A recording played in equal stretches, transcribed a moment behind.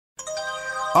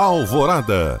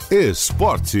Alvorada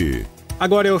Esporte.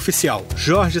 Agora é oficial,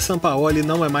 Jorge Sampaoli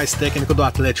não é mais técnico do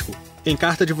Atlético. Em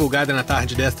carta divulgada na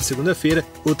tarde desta segunda-feira,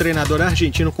 o treinador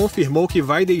argentino confirmou que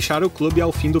vai deixar o clube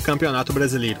ao fim do Campeonato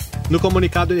Brasileiro. No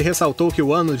comunicado, ele ressaltou que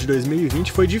o ano de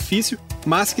 2020 foi difícil,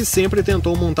 mas que sempre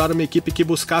tentou montar uma equipe que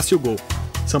buscasse o gol.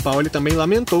 Sampaoli também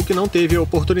lamentou que não teve a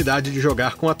oportunidade de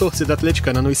jogar com a torcida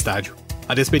atleticana no estádio.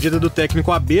 A despedida do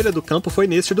técnico à beira do campo foi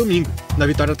neste domingo, na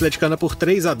vitória atleticana por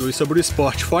 3-2 sobre o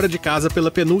Sport fora de casa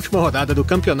pela penúltima rodada do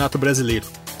Campeonato Brasileiro.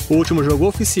 O último jogo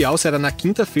oficial será na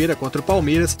quinta-feira contra o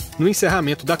Palmeiras, no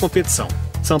encerramento da competição.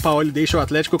 Sampaoli deixa o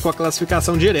Atlético com a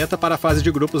classificação direta para a fase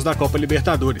de grupos da Copa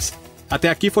Libertadores. Até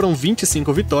aqui foram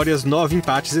 25 vitórias, 9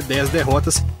 empates e 10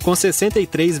 derrotas, com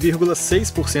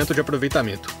 63,6% de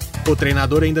aproveitamento. O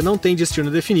treinador ainda não tem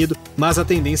destino definido, mas a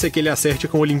tendência é que ele acerte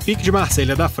com o Olympique de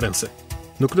Marselha da França.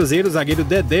 No Cruzeiro, o zagueiro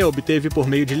Dedé obteve por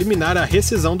meio de liminar a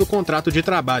rescisão do contrato de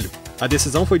trabalho. A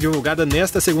decisão foi divulgada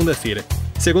nesta segunda-feira.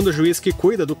 Segundo o juiz que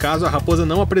cuida do caso, a Raposa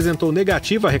não apresentou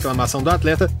negativa à reclamação do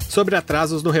atleta sobre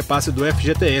atrasos no repasse do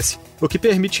FGTS, o que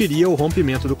permitiria o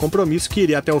rompimento do compromisso que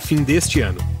iria até o fim deste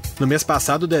ano. No mês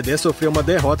passado, o Dedé sofreu uma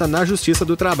derrota na Justiça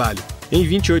do Trabalho. Em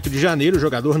 28 de janeiro, o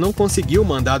jogador não conseguiu o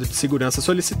mandado de segurança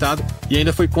solicitado e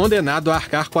ainda foi condenado a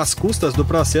arcar com as custas do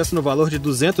processo no valor de R$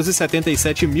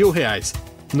 277 mil.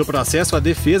 No processo, a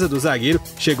defesa do zagueiro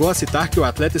chegou a citar que o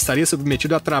atleta estaria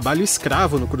submetido a trabalho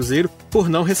escravo no Cruzeiro por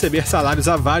não receber salários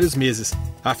há vários meses.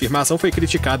 A afirmação foi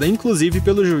criticada inclusive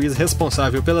pelo juiz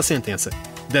responsável pela sentença.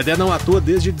 Dedé não atua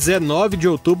desde 19 de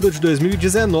outubro de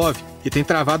 2019 e tem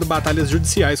travado batalhas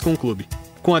judiciais com o clube.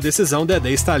 Com a decisão,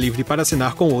 Dedé está livre para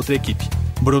assinar com outra equipe.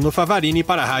 Bruno Favarini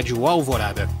para a Rádio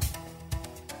Alvorada.